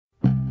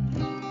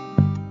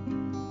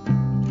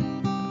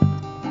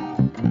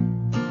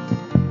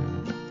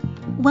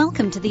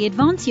Welcome to the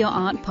Advance Your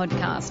Art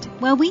podcast,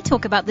 where we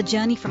talk about the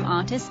journey from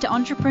artist to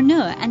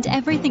entrepreneur and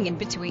everything in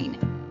between.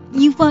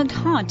 You've worked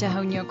hard to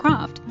hone your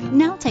craft.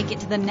 Now take it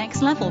to the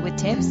next level with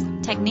tips,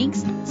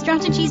 techniques,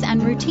 strategies,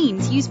 and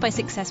routines used by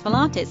successful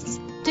artists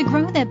to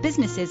grow their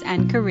businesses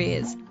and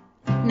careers.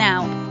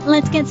 Now,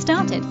 let's get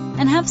started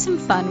and have some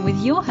fun with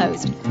your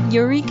host,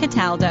 Yuri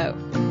Cataldo.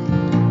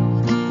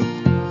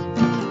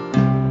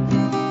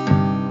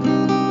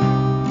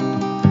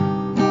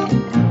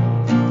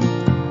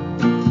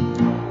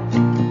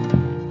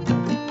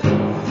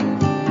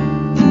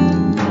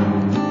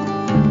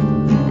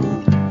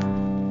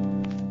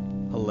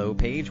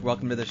 Paige,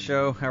 welcome to the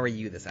show. How are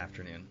you this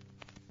afternoon?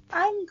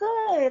 I'm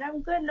good.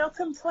 No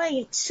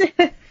complaints.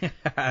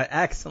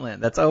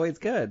 Excellent. That's always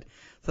good.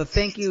 So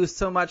thank you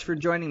so much for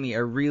joining me. I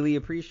really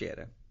appreciate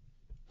it.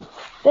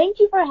 Thank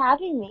you for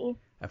having me.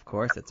 Of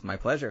course, it's my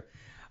pleasure.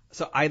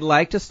 So I'd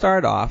like to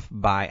start off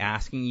by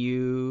asking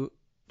you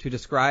to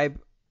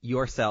describe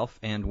yourself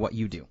and what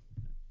you do.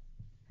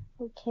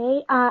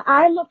 Okay.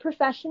 I'm a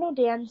professional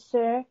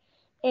dancer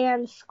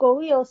and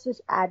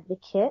scoliosis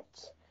advocate.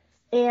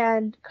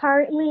 And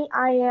currently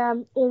I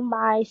am in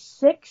my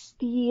 6th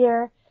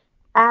year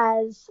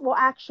I'm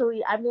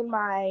in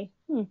my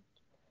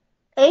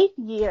 8th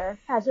year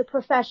as a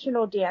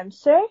professional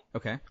dancer.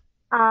 Okay.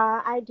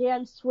 I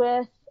danced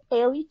with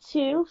Ailey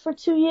II for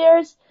 2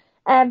 years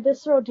and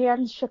Visceral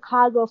Dance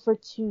Chicago for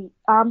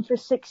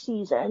 6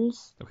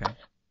 seasons. Okay.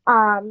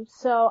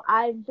 So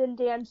I've been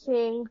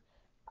dancing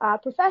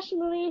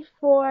professionally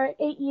for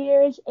 8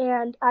 years,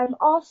 and I'm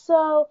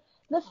also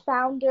the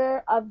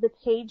founder of the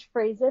Paige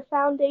Fraser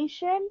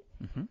Foundation,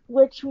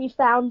 which we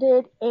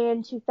founded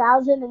in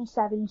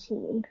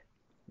 2017.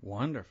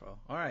 Wonderful.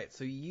 All right.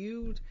 So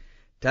you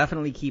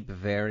definitely keep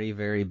very,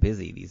 very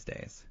busy these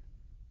days.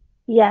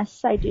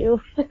 Yes, I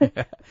do.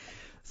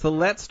 So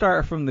let's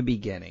start from the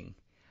beginning.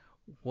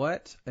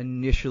 What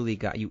initially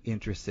got you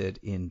interested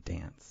in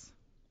dance?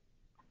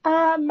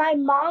 My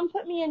mom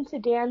put me into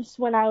dance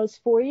when I was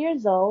 4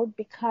 years old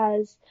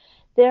because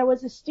there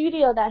was a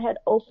studio that had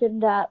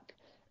opened up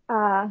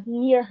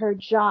near her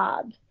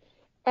job.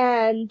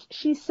 And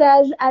she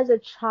says as a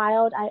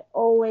child, I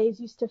always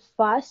used to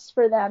fuss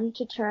for them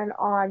to turn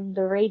on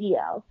the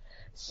radio.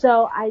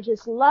 So I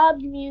just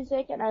loved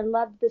music and I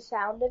loved the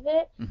sound of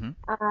it.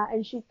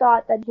 And she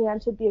thought that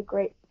dance would be a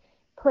great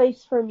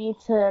place for me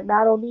to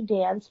not only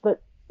dance,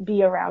 but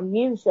be around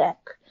music.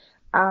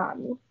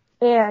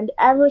 And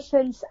ever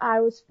since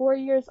I was 4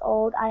 years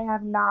old, I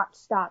have not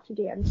stopped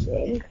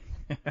dancing.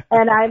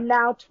 And I'm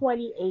now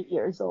 28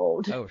 years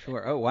old. Oh,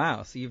 sure. Oh,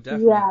 wow. So you've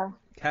definitely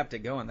kept it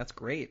going. That's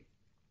great.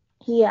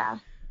 Yeah.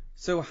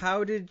 So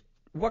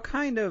what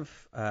kind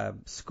of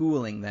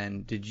schooling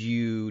then did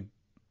you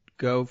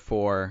go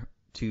for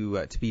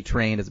to be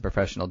trained as a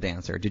professional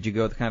dancer? Did you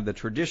go kind of the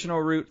traditional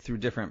route through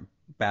different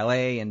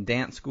ballet and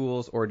dance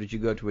schools, or did you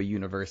go to a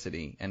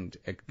university and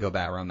go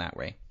back around that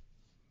way?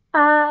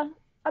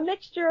 A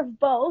mixture of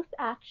both,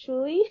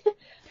 actually.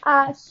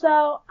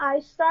 So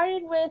I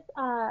started with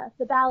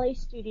the ballet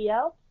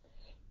studio,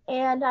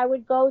 and I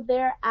would go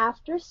there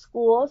after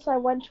school. So I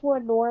went to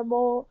a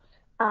normal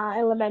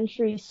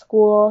elementary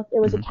school. It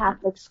was a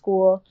Catholic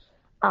school.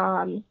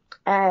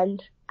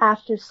 And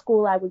after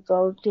school, I would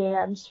go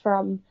dance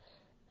from,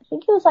 I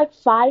think it was like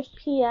 5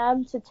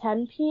 p.m. to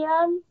 10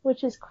 p.m.,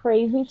 which is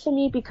crazy to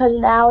me because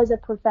now as a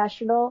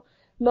professional,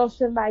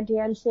 most of my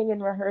dancing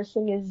and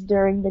rehearsing is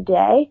during the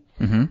day.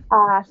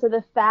 So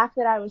the fact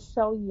that I was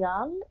so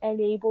young and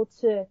able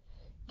to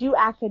do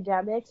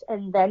academics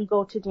and then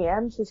go to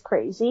dance is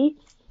crazy.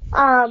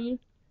 So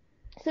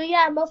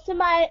yeah, most of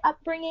my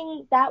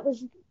upbringing, that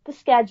was the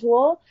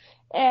schedule,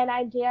 and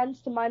I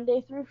danced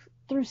Monday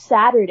through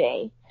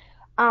Saturday.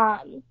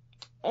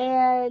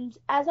 And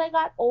as I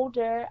got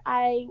older,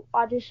 I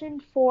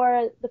auditioned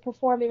for the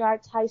Performing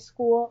Arts High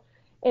School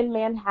in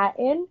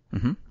Manhattan.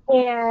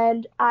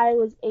 And I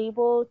was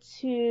able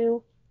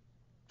to,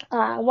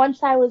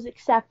 once I was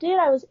accepted,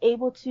 I was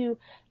able to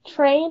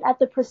train at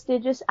the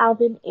prestigious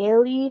Alvin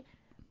Ailey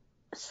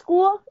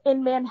School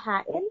in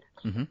Manhattan.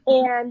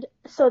 And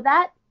so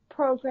that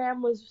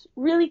program was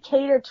really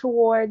catered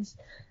towards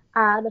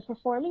the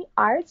performing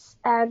arts.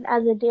 And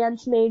as a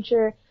dance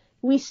major,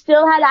 we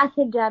still had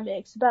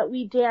academics, but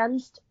we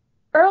danced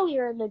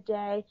earlier in the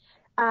day,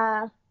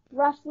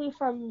 roughly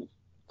from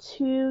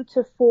 2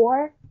 to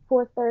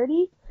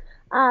 4:30.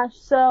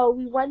 So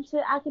we went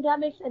to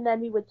academics, and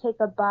then we would take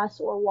a bus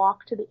or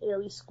walk to the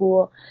Ailey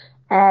School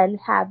and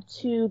have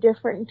 2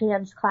 different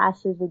dance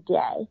classes a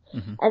day.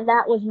 And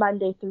that was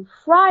Monday through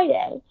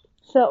Friday.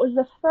 So it was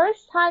the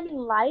first time in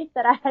life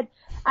that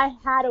I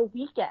had a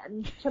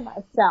weekend to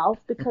myself,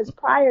 because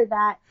prior to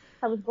that,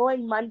 I was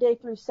going Monday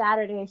through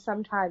Saturday,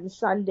 sometimes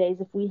Sundays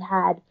if we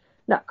had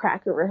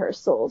Nutcracker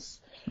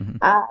rehearsals.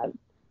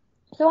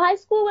 So high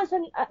school was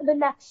the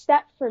next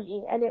step for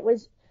me, and it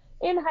was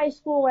in high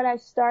school when I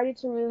started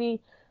to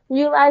really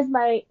realize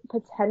my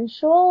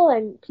potential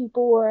and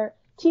people were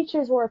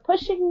teachers were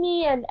pushing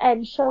me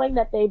and showing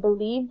that they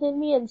believed in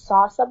me and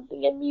saw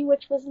something in me,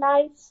 which was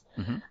nice.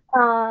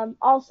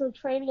 Also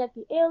training at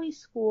the Ailey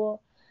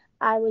School,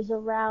 I was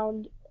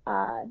around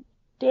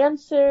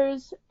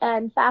dancers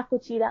and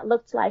faculty that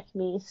looked like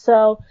me.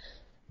 So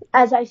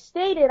as I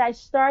stated, I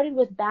started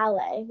with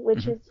ballet,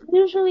 which is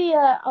usually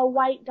a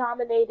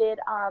white-dominated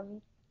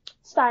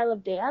style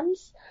of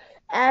dance.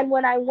 And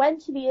when I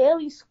went to the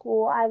Ailey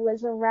School, I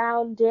was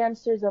around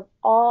dancers of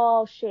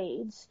all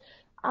shades,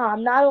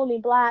 not only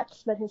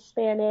blacks, but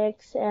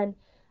Hispanics and,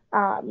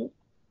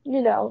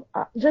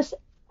 just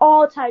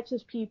all types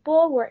of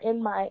people were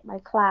in my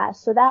class.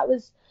 So that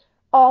was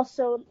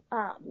also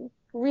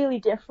really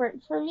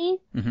different for me.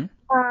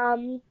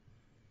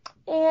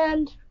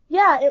 And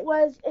yeah, it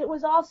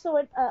was also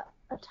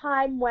a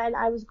time when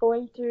I was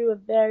going through a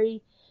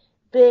very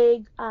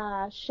big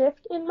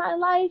shift in my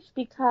life,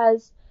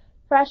 because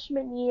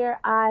freshman year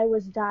I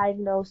was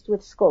diagnosed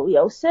with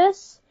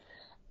scoliosis.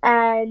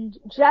 And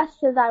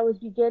just as I was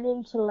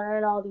beginning to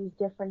learn all these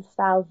different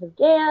styles of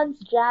dance,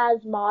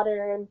 jazz,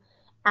 modern,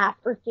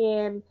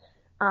 African,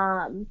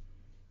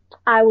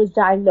 I was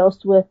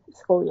diagnosed with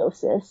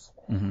scoliosis.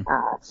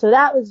 So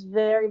that was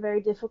very,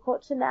 very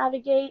difficult to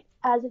navigate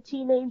as a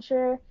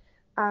teenager.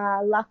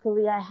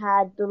 Luckily, I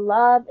had the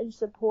love and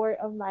support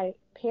of my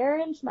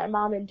parents, my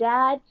mom and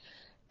dad.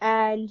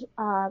 And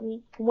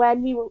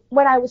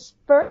when I was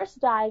first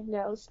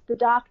diagnosed, the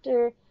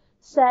doctor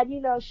said,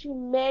 she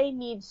may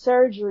need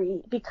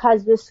surgery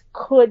because this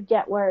could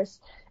get worse.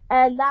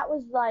 And that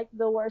was like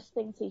the worst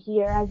thing to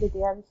hear as a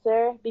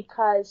dancer,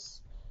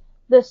 because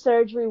the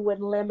surgery would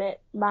limit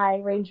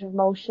my range of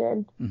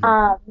motion.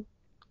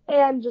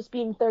 And just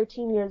being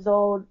 13 years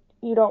old,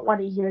 you don't want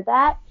to hear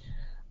that.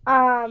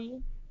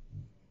 And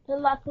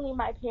luckily,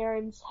 my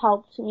parents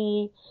helped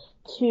me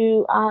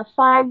to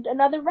find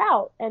another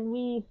route, and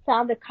we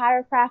found a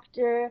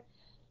chiropractor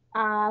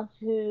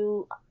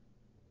who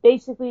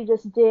basically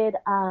just did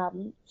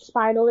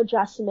spinal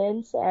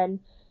adjustments and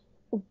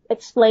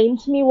explained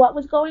to me what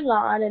was going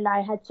on, and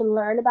I had to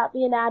learn about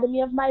the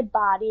anatomy of my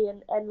body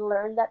and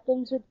learn that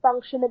things would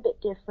function a bit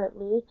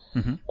differently.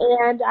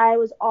 And I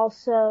was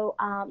also,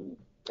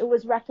 it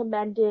was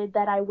recommended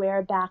that I wear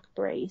a back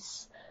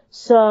brace.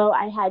 So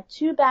I had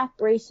 2 back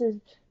braces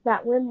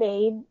that were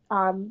made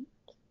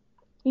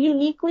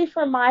uniquely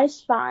for my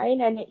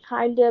spine, and it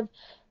kind of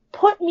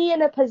put me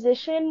in a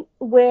position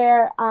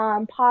where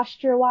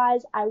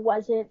posture-wise I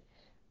wasn't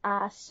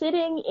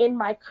sitting in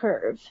my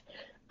curve.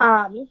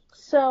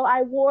 So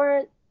I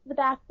wore the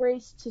back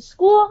brace to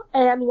school,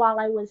 and while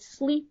I was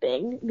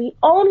sleeping. The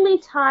only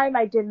time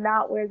I did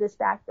not wear this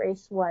back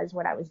brace was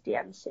when I was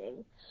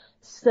dancing.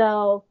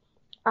 So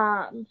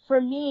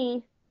for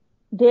me,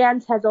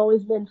 dance has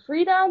always been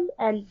freedom,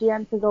 and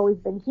dance has always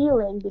been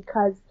healing,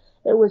 because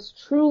it was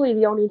truly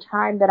the only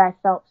time that I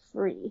felt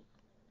free.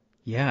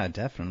 Yeah,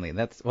 definitely.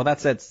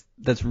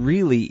 That's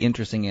really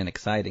interesting and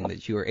exciting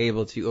that you were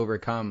able to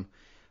overcome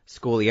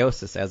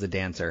scoliosis as a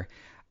dancer.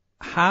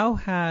 How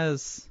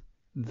has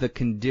the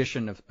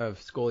condition of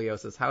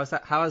scoliosis,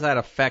 how has that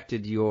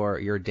affected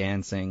your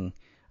dancing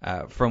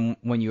from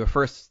when you were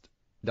first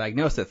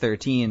diagnosed at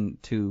 13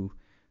 to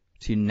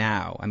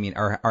now? I mean,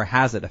 or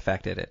has it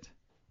affected it?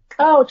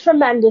 Oh,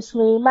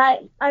 tremendously.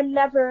 I'm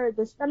never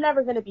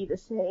going to be the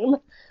same.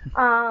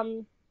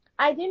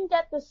 I didn't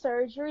get the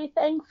surgery,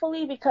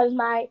 thankfully, because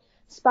my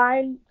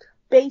spine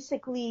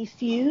basically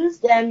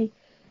fused and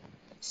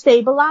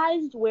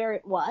stabilized where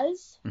it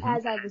was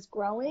as I was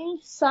growing.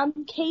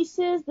 Some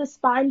cases, the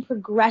spine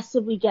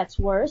progressively gets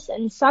worse,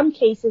 and in some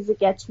cases, it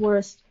gets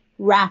worse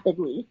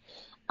rapidly.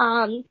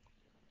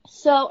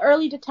 So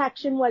early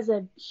detection was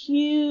a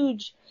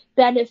huge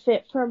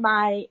benefit for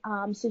my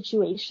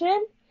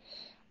situation.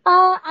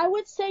 I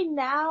would say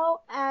now,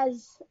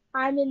 as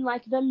I'm in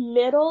like the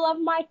middle of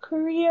my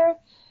career,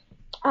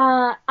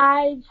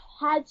 I've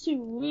had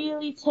to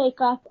really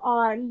take up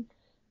on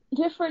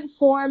different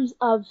forms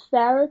of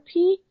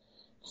therapy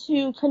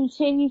to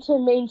continue to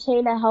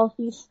maintain a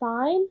healthy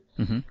spine.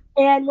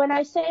 And when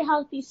I say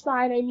healthy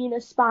spine, I mean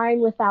a spine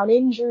without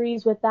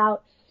injuries,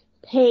 without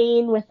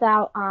pain,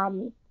 without,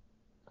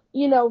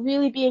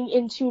 really being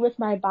in tune with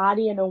my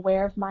body and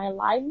aware of my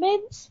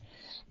alignment.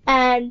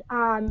 And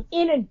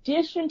in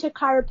addition to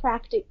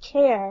chiropractic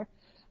care,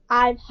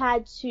 I've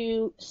had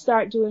to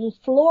start doing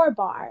floor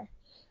bar.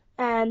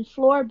 And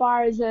floor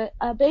bar is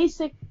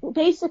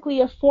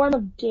basically a form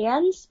of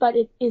dance, but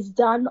it is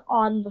done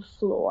on the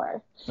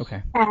floor.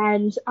 Okay.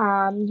 And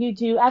you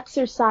do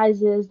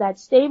exercises that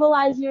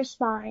stabilize your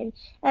spine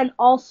and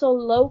also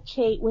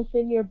locate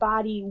within your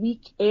body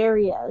weak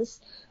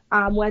areas,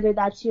 whether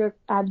that's your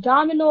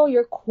abdominal,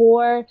 your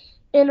core,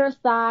 inner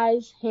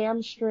thighs,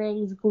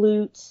 hamstrings,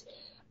 glutes.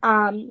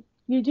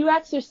 You do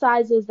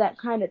exercises that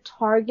kind of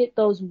target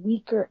those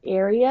weaker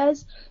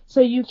areas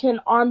so you can,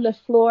 on the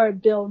floor,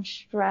 build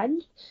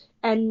strength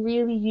and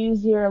really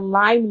use your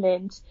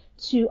alignment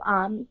to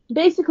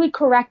basically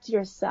correct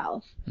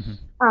yourself.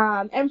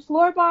 And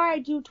floor bar I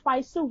do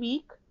twice a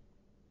week.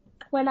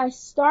 when I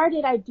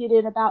started, I did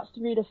it about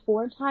 3 to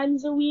 4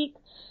 times a week,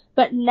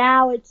 but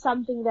now it's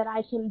something that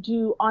I can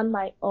do on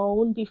my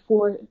own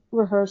before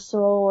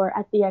rehearsal or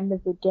at the end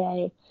of the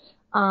day.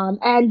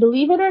 And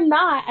believe it or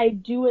not, I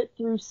do it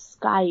through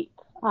Skype.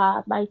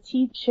 My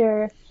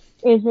teacher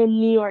is in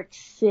New York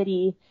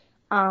City,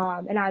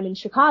 and I'm in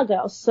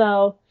Chicago.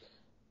 So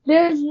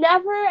there's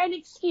never an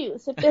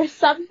excuse. If there's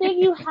something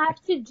you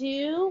have to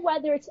do,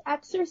 whether it's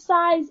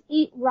exercise,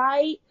 eat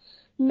right,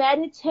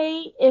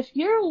 meditate, if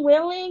you're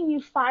willing,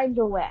 you find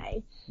a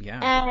way. Yeah.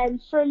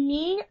 And for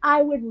me,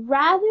 I would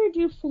rather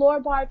do floor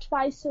bar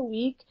twice a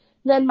week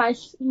than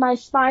my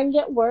spine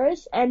get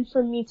worse and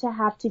for me to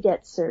have to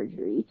get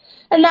surgery.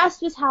 And that's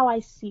just how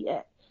I see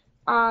it.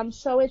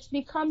 So it's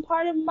become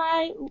part of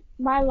my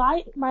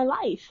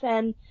life.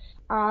 And,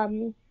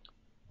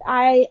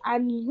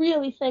 I'm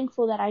really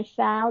thankful that I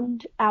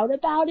found out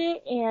about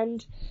it,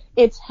 and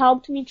it's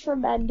helped me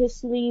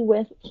tremendously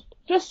with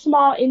just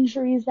small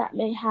injuries that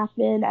may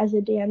happen as a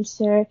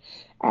dancer,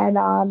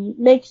 and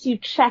makes you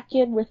check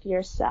in with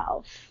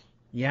yourself.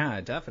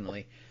 Yeah,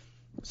 definitely.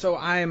 So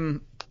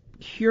I'm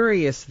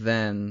curious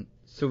then,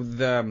 so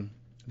the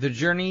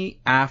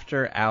journey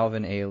after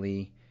Alvin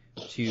Ailey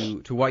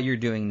to what you're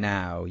doing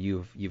now,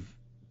 you've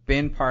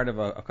been part of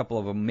a couple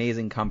of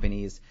amazing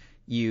companies.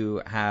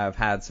 You have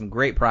had some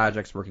great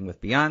projects working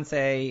with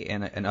Beyonce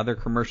and other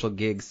commercial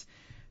gigs.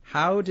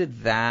 How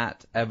did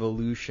that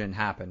evolution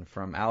happen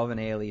from Alvin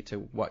Ailey to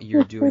what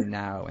you're doing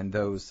now and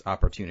those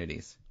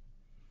opportunities?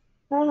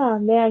 Oh,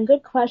 man,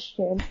 good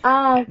question.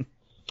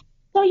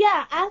 So,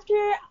 yeah, after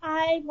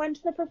I went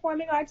to the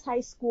Performing Arts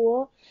High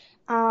School,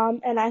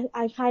 and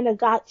I kind of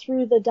got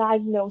through the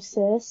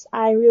diagnosis,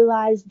 I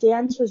realized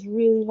dance was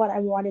really what I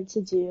wanted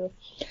to do.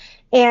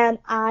 And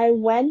I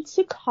went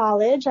to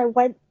college. I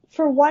went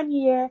for 1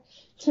 year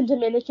to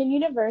Dominican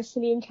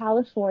University in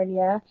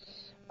California,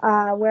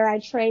 where I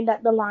trained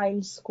at the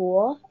Line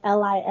School,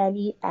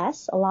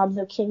 LINES,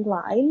 Alonzo King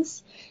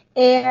Lines.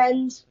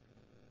 And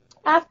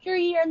after a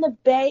year in the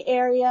Bay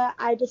Area,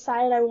 I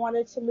decided I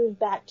wanted to move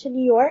back to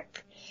New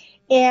York,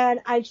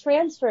 and I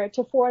transferred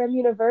to Fordham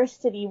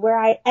University, where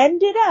I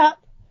ended up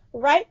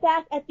right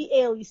back at the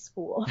Ailey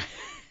School.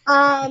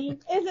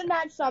 Isn't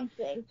that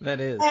something? That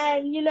is.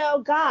 And,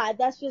 God,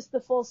 that's just the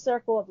full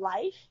circle of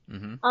life.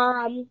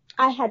 Mm-hmm.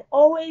 I had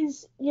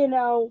always,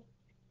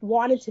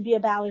 wanted to be a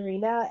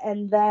ballerina.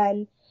 And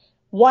then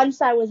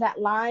once I was at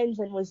Lines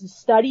and was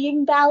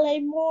studying ballet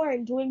more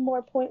and doing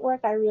more point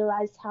work, I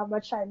realized how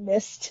much I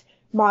missed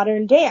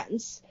modern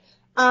dance.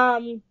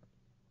 So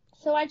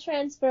I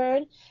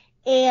transferred,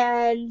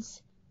 and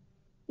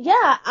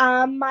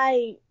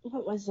my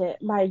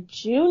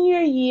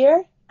junior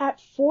year at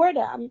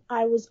Fordham,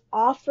 I was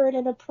offered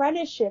an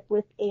apprenticeship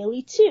with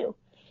Ailey II,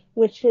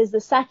 which is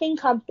the second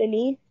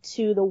company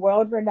to the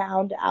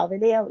world-renowned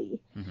Alvin Ailey.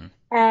 Mm-hmm.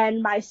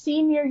 And my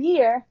senior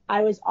year,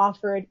 I was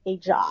offered a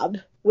job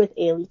with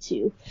Ailey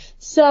II.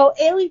 So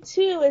Ailey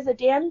II is a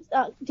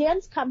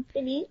dance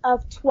company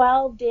of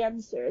 12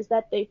 dancers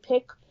that they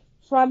pick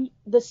from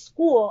the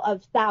school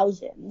of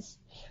thousands.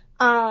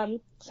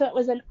 So it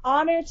was an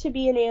honor to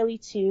be in Ailey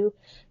II.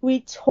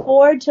 We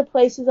toured to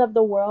places of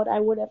the world I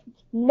would have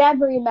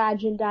never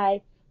imagined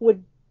I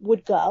would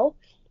go.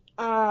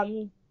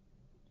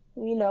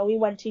 We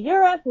went to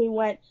Europe,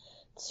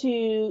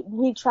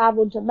 we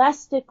traveled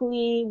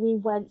domestically, we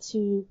went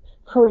to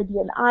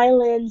Caribbean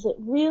islands. It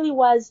really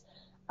was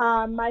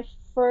my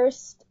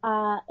first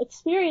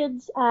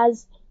experience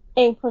as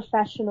a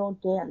professional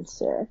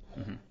dancer.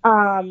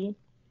 Mm-hmm.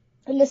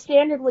 And the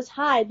standard was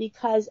high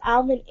because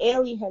Alvin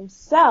Ailey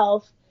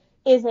himself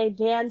is a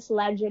dance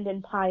legend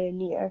and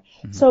pioneer.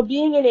 Mm-hmm. So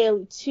being in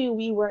Ailey II,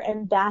 we were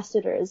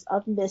ambassadors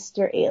of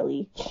Mr.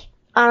 Ailey.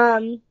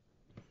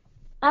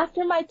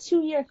 After my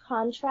 2-year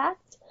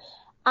contract,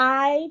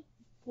 I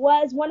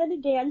was one of the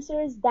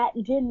dancers that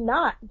did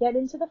not get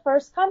into the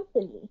first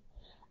company.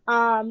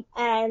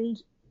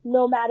 And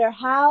no matter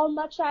how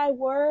much I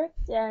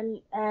worked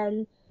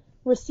and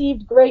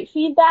received great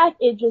feedback,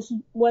 it just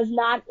was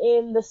not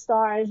in the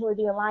stars or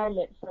the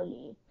alignment for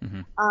me.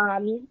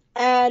 Mm-hmm.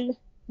 And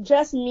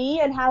just me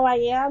and how I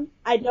am,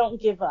 I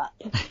don't give up.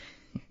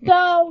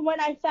 So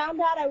when I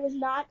found out I was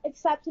not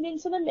accepted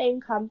into the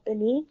main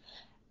company,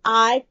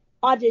 I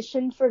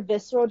auditioned for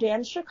Visceral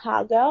Dance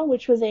Chicago,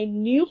 which was a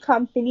new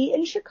company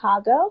in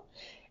Chicago.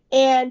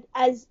 And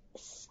as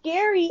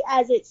scary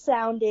as it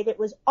sounded, it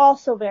was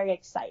also very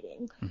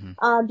exciting.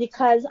 Mm-hmm.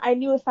 Because I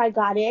knew if I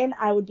got in,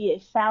 I would be a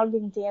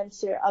founding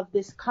dancer of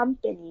this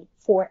company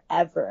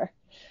forever.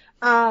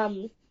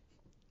 And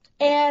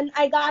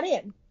I got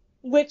in,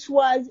 which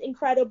was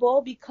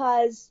incredible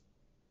because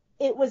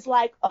it was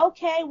like,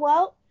 okay,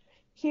 well,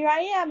 here I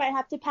am. I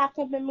have to pack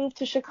up and move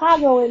to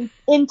Chicago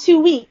in 2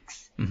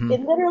 weeks. Mm-hmm.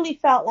 It literally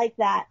felt like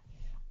that.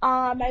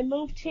 I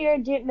moved here,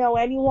 didn't know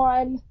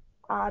anyone.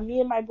 Me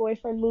and my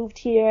boyfriend moved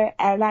here,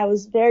 and I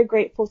was very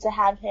grateful to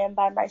have him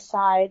by my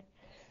side.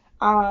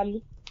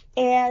 And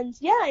in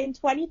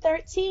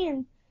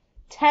 2013,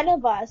 10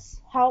 of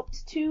us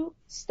helped to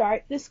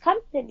start this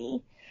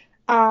company.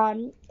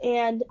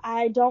 And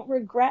I don't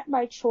regret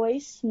my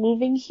choice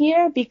moving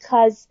here,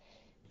 because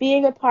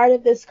being a part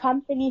of this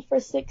company for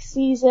 6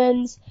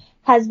 seasons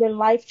has been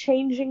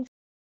life-changing